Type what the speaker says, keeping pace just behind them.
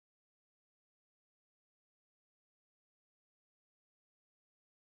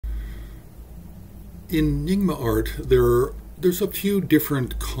In Nyima art, there's a few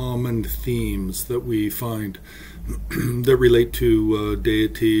different common themes that we find that relate to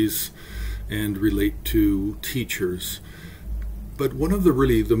deities and relate to teachers. But one of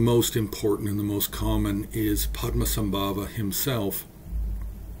the most important and the most common is Padmasambhava himself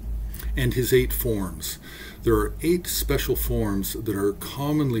and his 8 forms. There are 8 special forms that are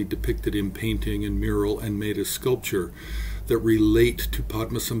commonly depicted in painting and mural and made as sculpture that relate to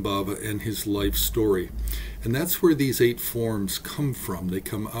Padmasambhava and his life story. And that's where these 8 forms come from. They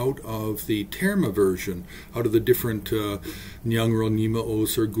come out of the Terma version, out of the different Nyangro, Nyima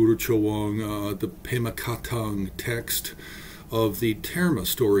Ozer, Guru Chowang, the Pema Katang text of the Terma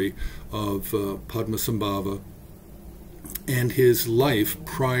story of Padmasambhava and his life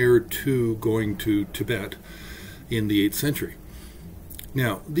prior to going to Tibet in the 8th century.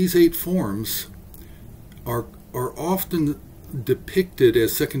 Now, these 8 forms are often depicted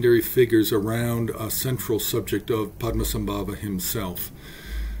as secondary figures around a central subject of Padmasambhava himself.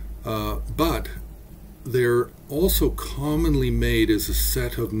 But they're also commonly made as a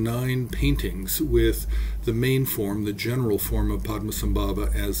set of 9 paintings with the main form, the general form of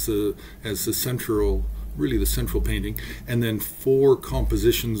Padmasambhava as the central, really the central painting, and then 4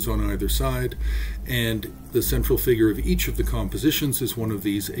 compositions on either side, and the central figure of each of the compositions is one of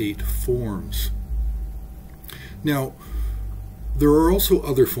these 8 forms. Now, there are also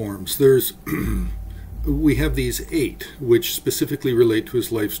other forms. We have these 8, which specifically relate to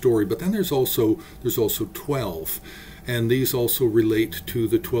his life story, but then there's also 12, and these also relate to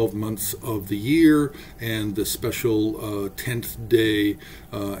the 12 months of the year and the special 10th day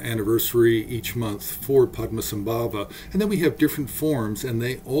anniversary each month for Padmasambhava. And then we have different forms, and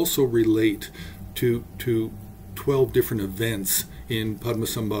they also relate to 12 different events in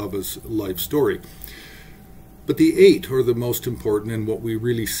Padmasambhava's life story. But the 8 are the most important and what we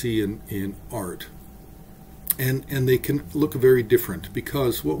really see in art. And they can look very different,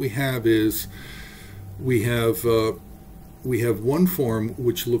 because what we have is we have one form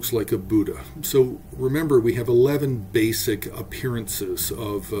which looks like a Buddha. So remember, we have 11 basic appearances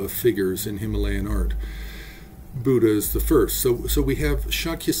of figures in Himalayan art. Buddha is the first. So we have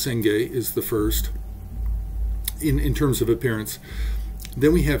Shakya Sengge is the first in terms of appearance.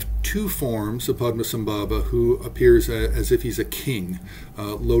 Then we have 2 forms of Padmasambhava who appears as if he's a king,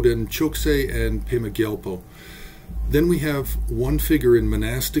 Loden, Chogse, and Pema Gyalpo. Then we have one figure in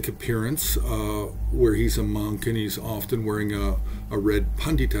monastic appearance where he's a monk and he's often wearing a red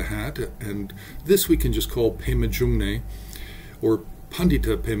Pandita hat, and this we can just call Pema Jungne or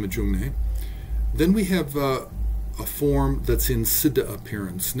Pandita Pema Jungne. Then we have a form that's in siddha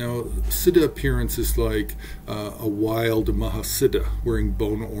appearance. Now, siddha appearance is like a wild mahasiddha, wearing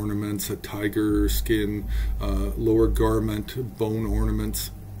bone ornaments, a tiger skin, lower garment, bone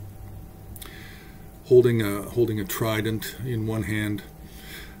ornaments, holding a trident in one hand.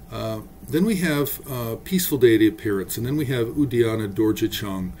 Then we have peaceful deity appearance, and then we have Uddiyana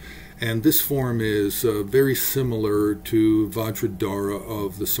Dorje, and this form is very similar to Vajradhara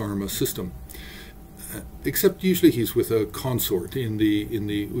of the Sarma system. Except usually he's with a consort in the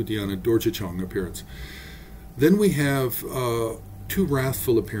Uddiyana Dorje appearance. Then we have 2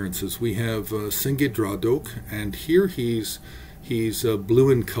 wrathful appearances. We have Sengge Dradog, and here he's blue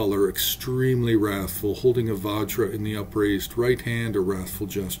in color, extremely wrathful, holding a vajra in the upraised right hand, a wrathful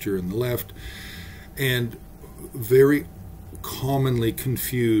gesture in the left, and very commonly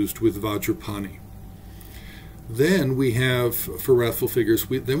confused with Vajrapani. Then we have, for wrathful figures,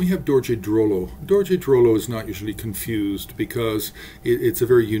 then we have Dorje Drolo. Dorje Drolo is not usually confused because it's a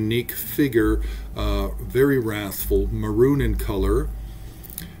very unique figure, very wrathful, maroon in color,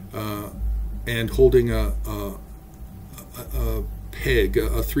 and holding a peg,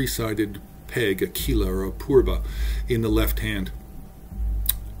 a 3-sided peg, a kila or a purba, in the left hand.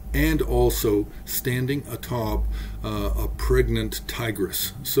 And also standing atop a pregnant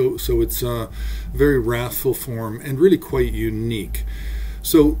tigress. So it's a very wrathful form and really quite unique.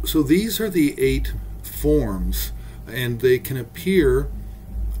 So these are the 8 forms, and they can appear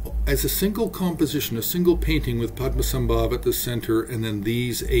as a single composition, a single painting with Padmasambhava at the center, and then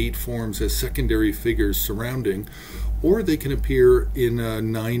these 8 forms as secondary figures surrounding, or they can appear in a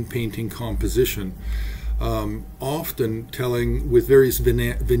 9-painting composition. Often telling, with various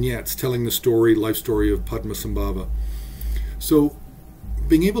vignettes, telling the story, life story of Padmasambhava. So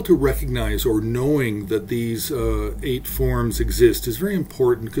being able to recognize or knowing that these 8 forms exist is very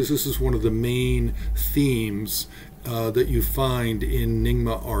important, because this is one of the main themes that you find in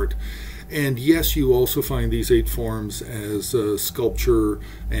Nyingma art. And yes, you also find these 8 forms as sculpture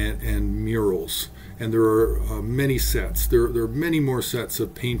and murals. and there are many sets. There are many more sets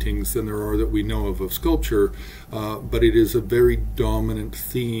of paintings than there are that we know of sculpture, but it is a very dominant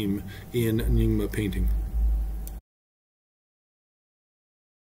theme in Nyingma painting.